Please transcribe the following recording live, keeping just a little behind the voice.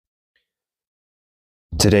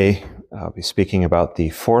Today, I'll be speaking about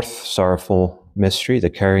the fourth sorrowful mystery,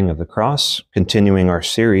 the carrying of the cross, continuing our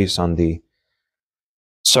series on the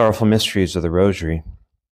sorrowful mysteries of the Rosary.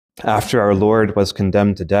 After our Lord was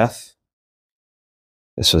condemned to death,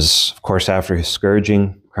 this was, of course, after his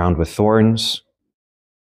scourging, crowned with thorns,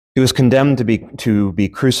 he was condemned to be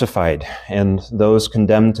crucified, and those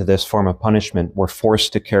condemned to this form of punishment were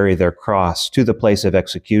forced to carry their cross to the place of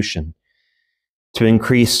execution to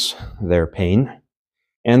increase their pain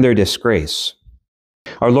and their disgrace.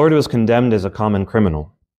 Our Lord was condemned as a common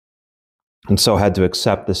criminal, and so had to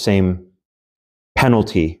accept the same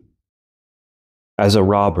penalty as a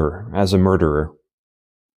robber, as a murderer.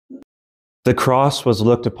 The cross was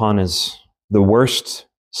looked upon as the worst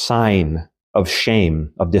sign of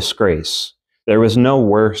shame, of disgrace. There was no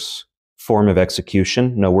worse form of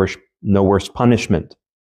execution, no worse punishment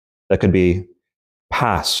that could be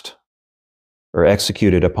passed or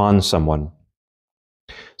executed upon someone.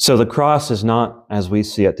 So the cross is not, as we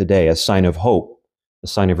see it today, a sign of hope, a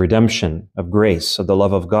sign of redemption, of grace, of the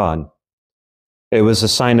love of God. It was a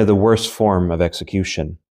sign of the worst form of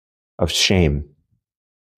execution, of shame.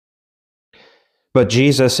 But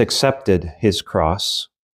Jesus accepted his cross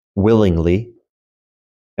willingly,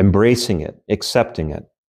 embracing it, accepting it.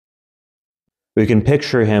 We can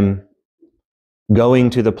picture him going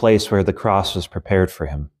to the place where the cross was prepared for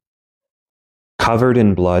him, covered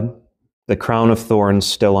in blood, the crown of thorns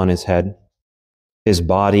still on his head, his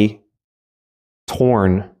body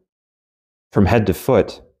torn from head to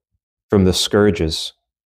foot from the scourges,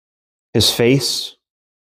 his face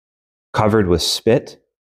covered with spit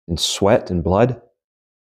and sweat and blood.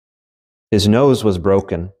 His nose was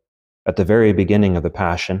broken at the very beginning of the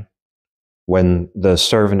Passion when the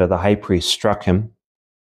servant of the high priest struck him.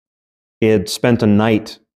 He had spent a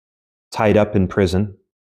night tied up in prison,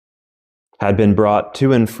 had been brought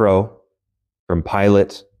to and fro from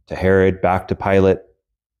Pilate to Herod, back to Pilate.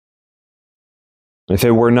 If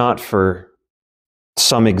it were not for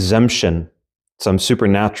some exemption, some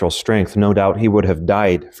supernatural strength, no doubt he would have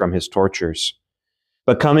died from his tortures.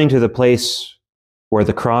 But coming to the place where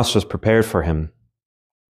the cross was prepared for him,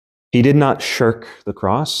 he did not shirk the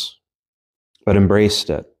cross, but embraced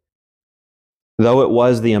it. Though it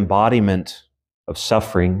was the embodiment of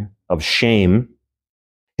suffering, of shame,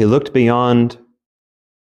 he looked beyond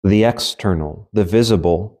the external, the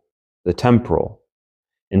visible, the temporal,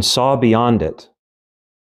 and saw beyond it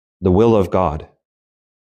the will of God,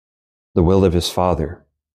 the will of his Father.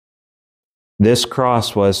 This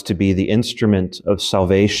cross was to be the instrument of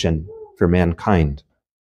salvation for mankind,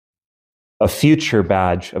 a future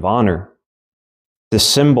badge of honor, the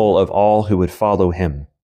symbol of all who would follow him.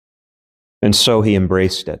 And so he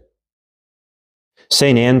embraced it.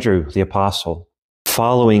 St. Andrew, the apostle,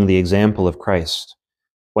 following the example of Christ,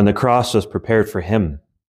 when the cross was prepared for him,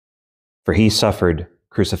 for he suffered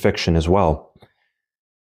crucifixion as well.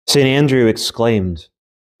 St. Andrew exclaimed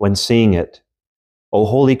when seeing it, "O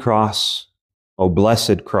holy cross, O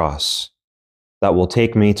blessed cross, that will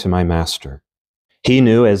take me to my master." He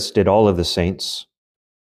knew, as did all of the saints,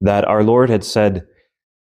 that our Lord had said,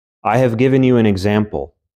 "I have given you an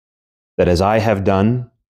example, that as I have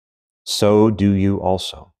done, so do you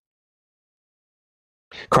also."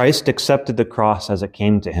 Christ accepted the cross as it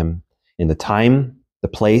came to him in the time, the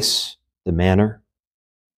place, the manner,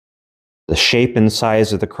 the shape and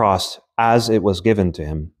size of the cross as it was given to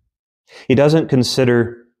him. He doesn't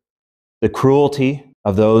consider the cruelty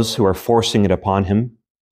of those who are forcing it upon him,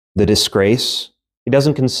 the disgrace. He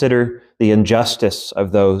doesn't consider the injustice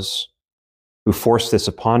of those who force this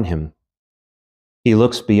upon him. He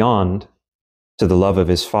looks beyond to the love of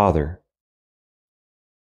his Father.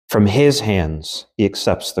 From his hands, he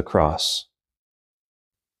accepts the cross.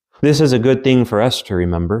 This is a good thing for us to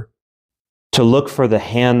remember, to look for the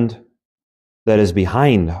hand that is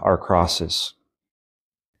behind our crosses.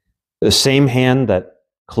 The same hand that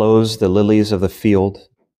clothes the lilies of the field,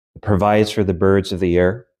 provides for the birds of the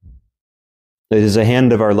air. It is a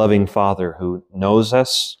hand of our loving Father who knows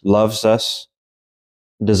us, loves us,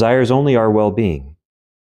 desires only our well-being.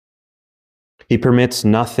 He permits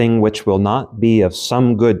nothing which will not be of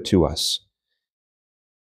some good to us.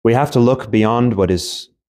 We have to look beyond what is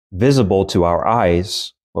visible to our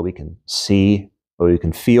eyes, what we can see, what we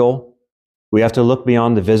can feel. We have to look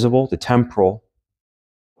beyond the visible, the temporal,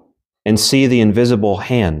 and see the invisible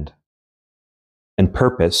hand and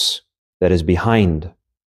purpose that is behind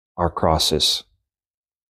our crosses.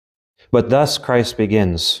 But thus Christ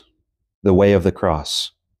begins the way of the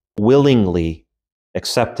cross, willingly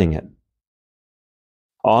accepting it.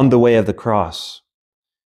 On the way of the cross,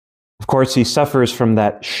 of course, he suffers from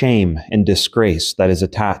that shame and disgrace that is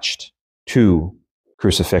attached to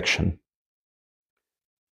crucifixion.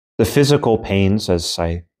 The physical pains, as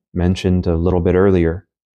I mentioned a little bit earlier,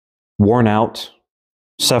 worn out,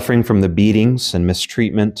 suffering from the beatings and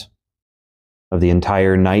mistreatment of the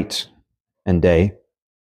entire night and day,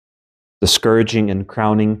 the scourging and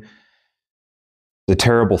crowning, the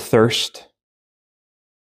terrible thirst.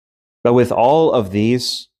 But with all of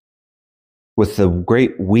these, with the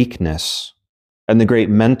great weakness and the great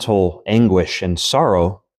mental anguish and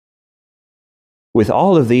sorrow, with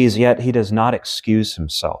all of these, yet he does not excuse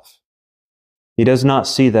himself. He does not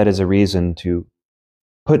see that as a reason to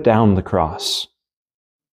put down the cross.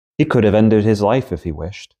 He could have ended his life if he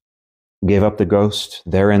wished, gave up the ghost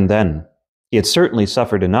there and then. He had certainly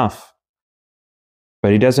suffered enough,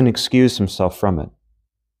 but he doesn't excuse himself from it.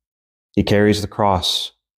 He carries the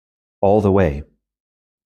cross all the way.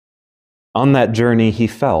 On that journey, he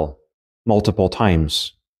fell multiple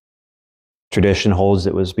times. Tradition holds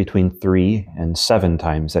it was between 3 and 7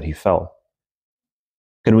 times that he fell.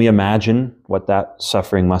 Can we imagine what that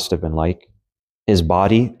suffering must have been like? His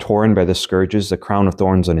body torn by the scourges, the crown of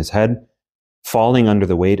thorns on his head, falling under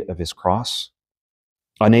the weight of his cross,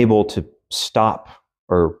 unable to stop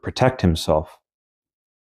or protect himself.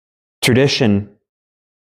 Tradition,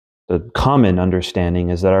 the common understanding,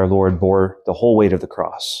 is that our Lord bore the whole weight of the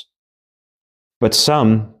cross. But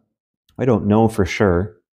some, I don't know for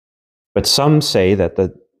sure, but some say that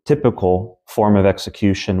the typical form of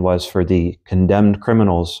execution was for the condemned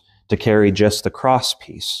criminals to carry just the cross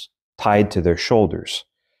piece tied to their shoulders.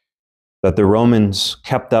 That the Romans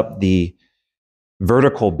kept up the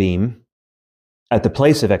vertical beam at the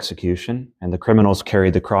place of execution, and the criminals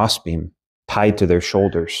carried the cross beam tied to their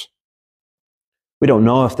shoulders. We don't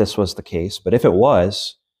know if this was the case, but if it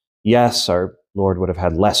was, yes, our Lord would have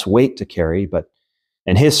had less weight to carry, but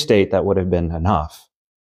in his state, that would have been enough.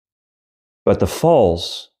 But the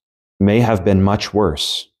falls may have been much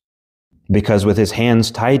worse, because with his hands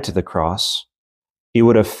tied to the cross, he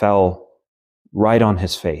would have fell right on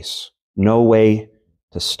his face. No way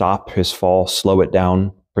to stop his fall, slow it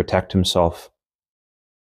down, protect himself.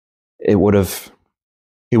 He would have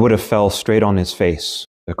fell straight on his face,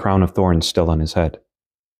 the crown of thorns still on his head.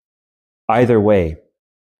 Either way,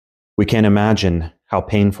 we can imagine how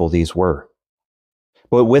painful these were.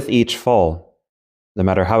 But with each fall, no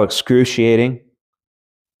matter how excruciating,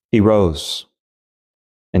 he rose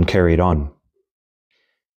and carried on.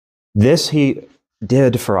 This he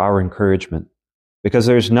did for our encouragement, because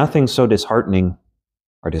there's nothing so disheartening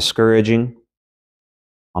or discouraging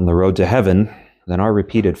on the road to heaven than our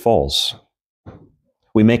repeated falls.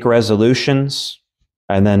 We make resolutions,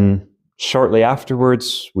 and then shortly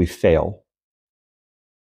afterwards, we fail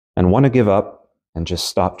and want to give up and just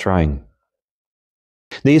stop trying.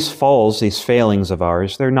 These falls, these failings of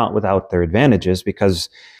ours, they're not without their advantages, because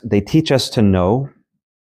they teach us to know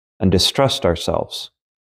and distrust ourselves.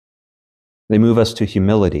 They move us to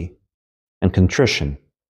humility and contrition.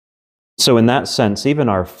 So in that sense, even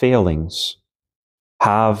our failings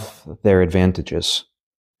have their advantages.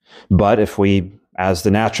 But if we, as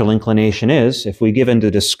the natural inclination is, if we give in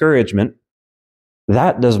to discouragement,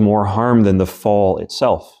 that does more harm than the fall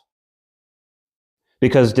itself.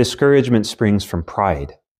 Because discouragement springs from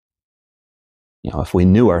pride. If we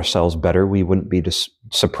knew ourselves better, we wouldn't be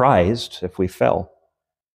surprised if we fell.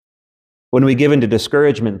 When we give in to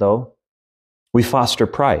discouragement, though, we foster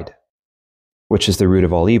pride, which is the root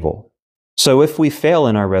of all evil. So if we fail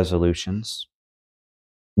in our resolutions,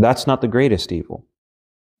 that's not the greatest evil.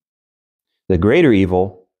 The greater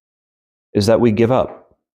evil is that we give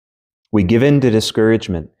up. We give in to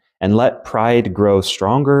discouragement and let pride grow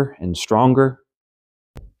stronger and stronger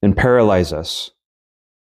and paralyze us.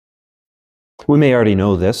 We may already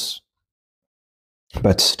know this,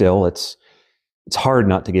 but still, it's hard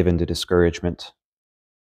not to give in to discouragement.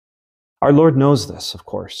 Our Lord knows this, of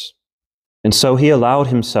course, and so he allowed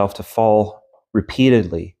himself to fall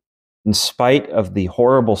repeatedly in spite of the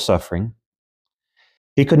horrible suffering.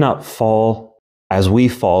 He could not fall as we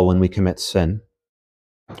fall when we commit sin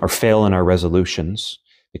or fail in our resolutions,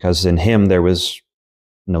 because in him there was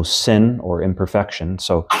no sin or imperfection.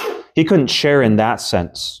 So he couldn't share in that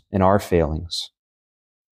sense in our failings.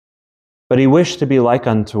 But he wished to be like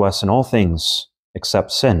unto us in all things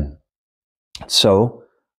except sin. So,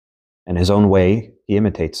 in his own way, he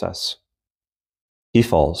imitates us. He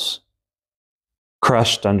falls,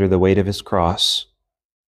 crushed under the weight of his cross.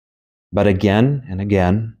 But again and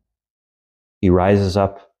again, he rises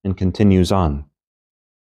up and continues on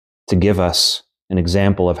to give us an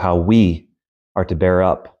example of how we are to bear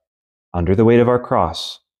up under the weight of our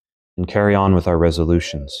cross and carry on with our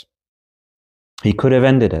resolutions. He could have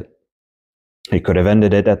ended it. He could have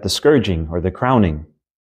ended it at the scourging or the crowning,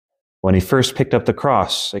 When he first picked up the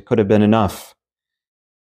cross, it could have been enough.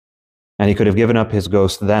 And he could have given up his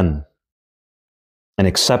ghost then and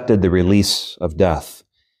accepted the release of death.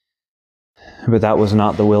 But that was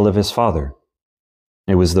not the will of his Father.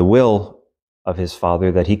 It was the will of his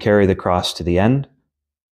Father that he carry the cross to the end,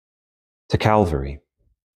 to Calvary.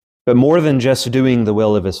 But more than just doing the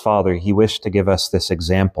will of his Father, he wished to give us this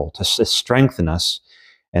example, to strengthen us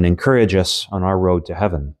and encourage us on our road to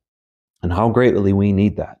heaven. And how greatly we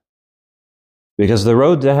need that. Because the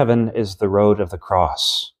road to heaven is the road of the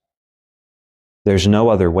cross. There's no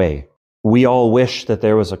other way. We all wish that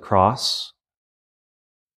there was a cross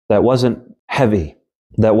that wasn't heavy,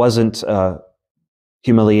 that wasn't a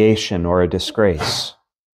humiliation or a disgrace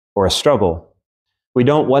or a struggle. We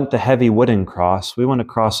don't want the heavy wooden cross. We want a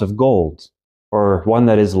cross of gold, or one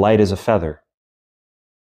that is light as a feather.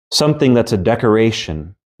 Something that's a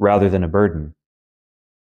decoration rather than a burden.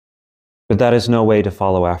 But that is no way to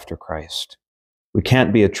follow after Christ. We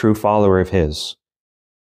can't be a true follower of his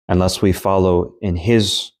unless we follow in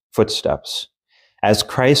his footsteps. As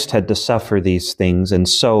Christ had to suffer these things and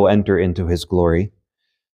so enter into his glory,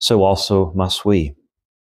 so also must we.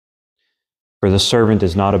 For the servant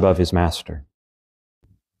is not above his master.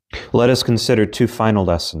 Let us consider two final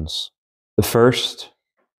lessons. The first,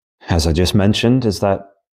 as I just mentioned, is that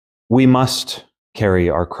we must carry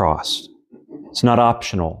our cross. It's not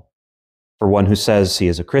optional for one who says he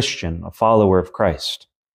is a Christian, a follower of Christ.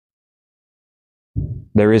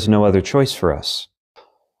 There is no other choice for us.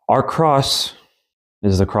 Our cross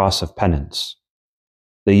is the cross of penance,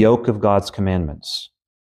 the yoke of God's commandments,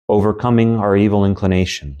 overcoming our evil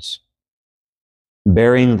inclinations,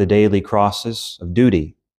 bearing the daily crosses of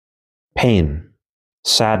duty, pain,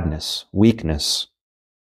 sadness, weakness.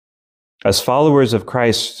 As followers of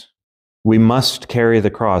Christ, we must carry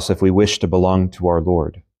the cross if we wish to belong to our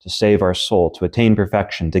Lord, to save our soul, to attain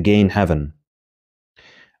perfection, to gain heaven.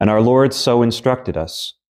 And our Lord so instructed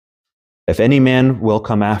us, if any man will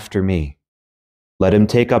come after me, let him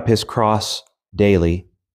take up his cross daily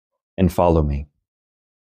and follow me.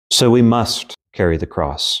 So we must carry the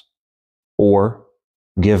cross, or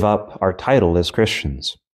give up our title as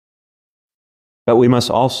Christians. But we must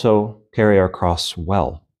also carry our cross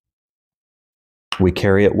well. We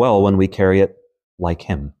carry it well when we carry it like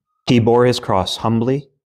him. He bore his cross humbly,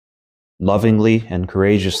 lovingly, and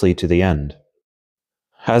courageously to the end.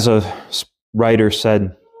 As a writer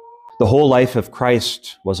said, the whole life of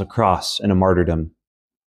Christ was a cross and a martyrdom.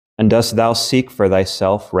 And dost thou seek for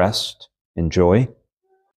thyself rest and joy?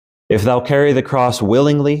 If thou carry the cross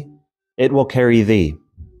willingly, it will carry thee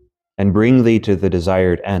and bring thee to the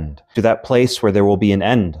desired end, to that place where there will be an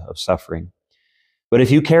end of suffering. But if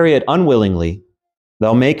you carry it unwillingly,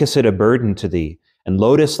 thou makest it a burden to thee, and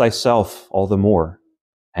loadest thyself all the more,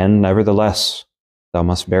 and nevertheless thou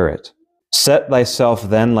must bear it. Set thyself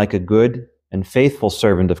then like a good and faithful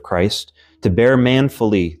servant of Christ, to bear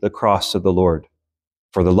manfully the cross of the Lord,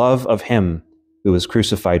 for the love of him who was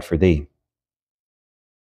crucified for thee.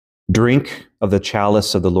 Drink of the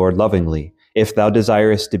chalice of the Lord lovingly, if thou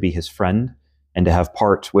desirest to be his friend and to have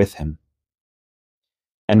part with him.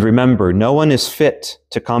 And remember, no one is fit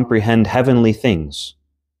to comprehend heavenly things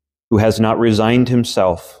who has not resigned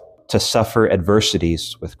himself to suffer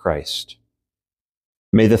adversities with Christ.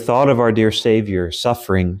 May the thought of our dear Savior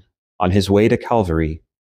suffering on his way to Calvary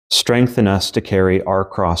strengthen us to carry our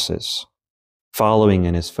crosses, following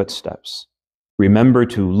in his footsteps. Remember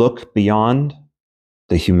to look beyond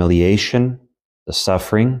the humiliation, the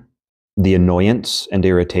suffering, the annoyance and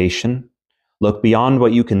irritation. Look beyond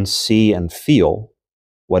what you can see and feel,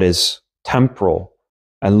 what is temporal,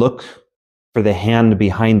 and look for the hand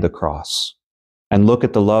behind the cross, and look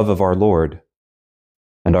at the love of our Lord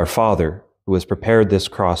and our Father, who has prepared this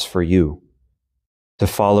cross for you to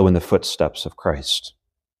follow in the footsteps of Christ.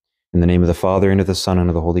 In the name of the Father, and of the Son, and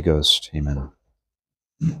of the Holy Ghost. Amen.